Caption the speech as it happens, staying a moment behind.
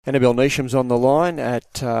Annabel Neasham's on the line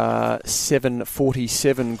at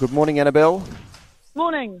 7:47. Good morning, Annabel.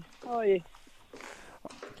 Morning. How are you?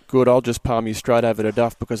 Good. I'll just palm you straight over to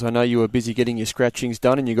Duff because I know you were busy getting your scratchings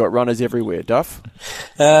done and you got runners everywhere. Duff?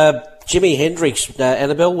 Jimmy Hendricks,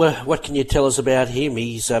 Annabel, what can you tell us about him?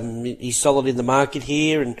 He's solid in the market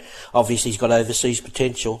here, and obviously he's got overseas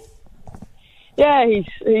potential. Yeah,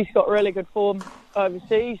 he's got really good form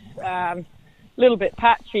overseas. A little bit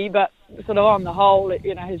patchy, but sort of on the whole, if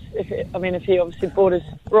he obviously brought his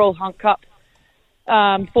Royal Hunt Cup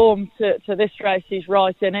form to this race, he's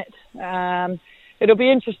right in it. It'll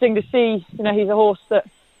be interesting to see. He's a horse that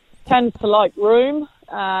tends to like room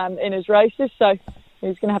in his races, so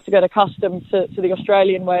he's going to have to get accustomed to the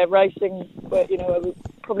Australian way of racing, where we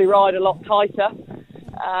probably ride a lot tighter.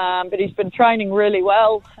 But he's been training really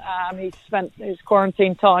well. He spent his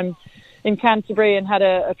quarantine time in Canterbury and had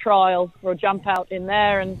a trial or a jump out in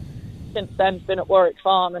there, and since then he's been at Warwick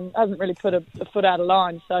Farm and hasn't really put a foot out of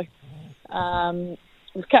line. So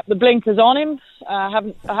we've kept the blinkers on him. I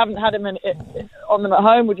haven't had him on them at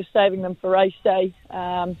home. We're just saving them for race day.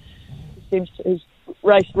 He's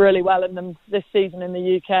raced really well in them this season in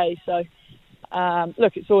the UK. So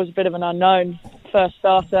look, it's always a bit of an unknown first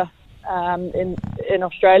starter in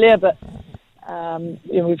Australia, but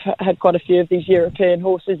we've had quite a few of these European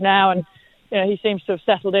horses now, and he seems to have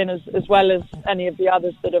settled in as well as any of the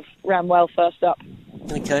others that have ran well first up.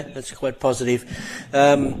 Okay, that's quite positive.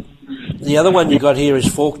 The other one you got here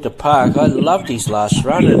is Faulkner Park. I loved his last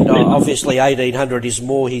run, and obviously 1800 is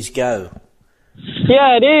more his go.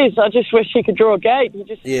 Yeah, it is. I just wish he could draw a gate. He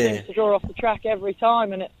just seems to draw off the track every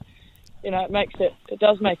time, and it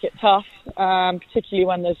does make it tough, particularly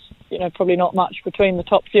when there's probably not much between the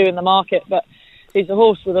top few in the market. But he's a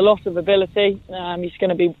horse with a lot of ability. He's going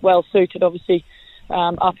to be well suited, obviously,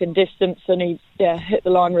 up in distance, and he hit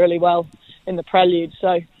the line really well in the prelude.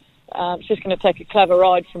 So it's just going to take a clever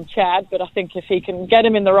ride from Chad. But I think if he can get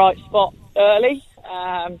him in the right spot early,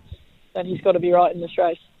 then he's got to be right in this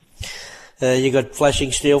race. You got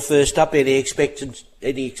Flashing Steel first up. Any expectations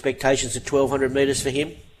at 1200 metres for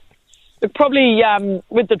him? Probably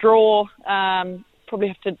with the draw, probably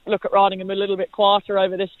have to look at riding him a little bit quieter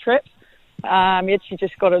over this trip. He actually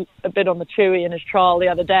just got a bit on the chewy in his trial the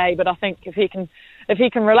other day, but I think if he can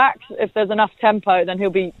relax, if there's enough tempo, then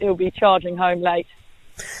he'll be charging home late.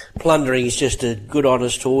 Plundering is just a good,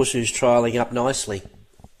 honest horse who's trialling up nicely.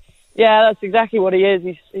 Yeah, that's exactly what he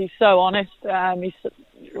is. He's so honest. He's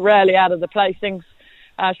rarely out of the placings.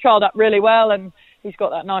 He's trialled up really well, and he's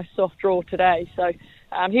got that nice soft draw today. So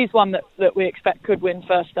he's one that we expect could win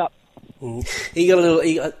first up. He got a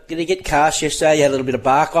little. Did he get cast yesterday? You had a little bit of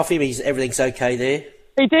bark off him. Everything's okay there.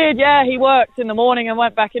 He did, yeah. He worked in the morning and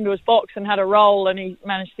went back into his box and had a roll, and he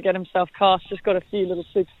managed to get himself cast. Just got a few little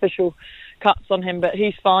superficial cuts on him, but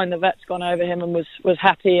he's fine. The vet's gone over him and was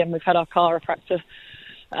happy, and we've had our chiropractor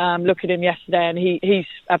look at him yesterday, and he's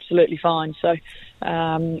absolutely fine. So,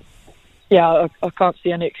 I can't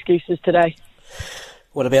see any excuses today.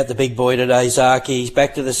 What about the big boy today, Zaki? He's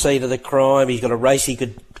back to the scene of the crime. He's got a race he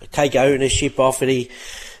could take ownership off, and he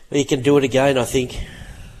can do it again, I think.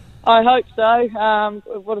 I hope so.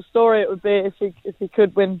 What a story it would be if he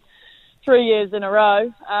could win 3 years in a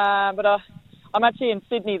row. But I'm actually in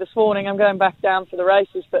Sydney this morning. I'm going back down for the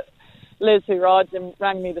races, but Liz, who rides him,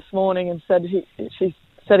 rang me this morning and said she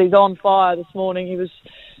said he's on fire this morning.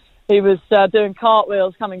 He was doing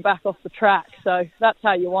cartwheels coming back off the track, so that's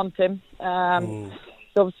how you want him.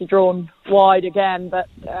 He's obviously drawn wide again, but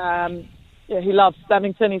he loves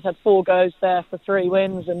Flemington. He's had 4 goes there for 3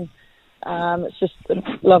 wins, and it's just a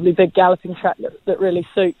lovely big galloping track that really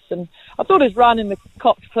suits. And I thought his run in the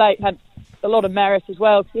Cox Plate had a lot of merit as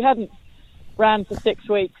well, because he hadn't ran for 6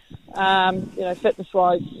 weeks.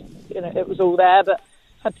 Fitness-wise, it was all there, but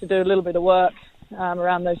had to do a little bit of work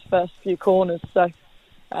around those first few corners. So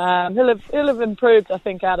he'll have improved, I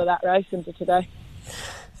think, out of that race into today.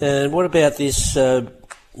 And what about this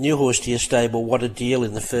new horse to your stable? What a Deal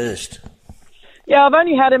in the first? Yeah, I've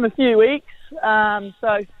only had him a few weeks,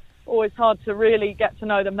 so always hard to really get to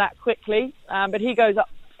know them that quickly. But he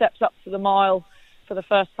steps up to the mile for the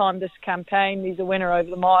first time this campaign. He's a winner over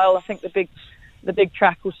the mile. I think the big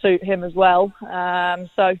track will suit him as well.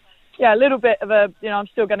 So yeah, a little bit of I'm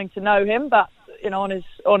still getting to know him, but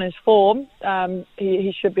on his form,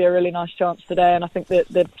 he should be a really nice chance today. And I think that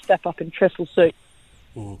the step up in triple suit.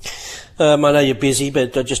 I know you're busy,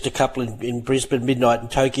 but just a couple in Brisbane, Midnight in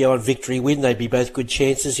Tokyo and Victory Win. They'd be both good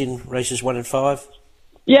chances in races 1 and 5.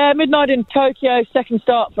 Yeah, Midnight in Tokyo, second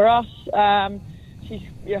start for us. She's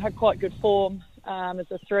had quite good form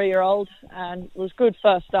as a 3-year-old and was good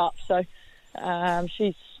first up. So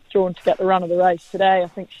she's drawn to get the run of the race today. I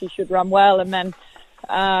think she should run well. And then,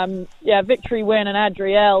 Victory Win and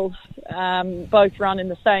Adrielle both run in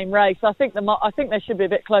the same race. I think they should be a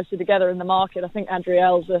bit closer together in the market. I think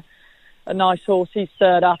Adrielle's a nice horse. He's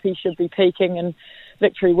third up. He should be peaking. And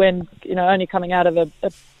Victory Win, only coming out of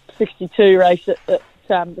a 62 race at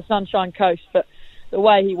the Sunshine Coast, but the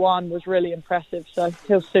way he won was really impressive. So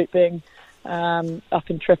he'll suit being up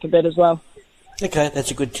in trip a bit as well. Okay, that's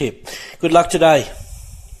a good tip. Good luck today.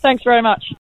 Thanks very much.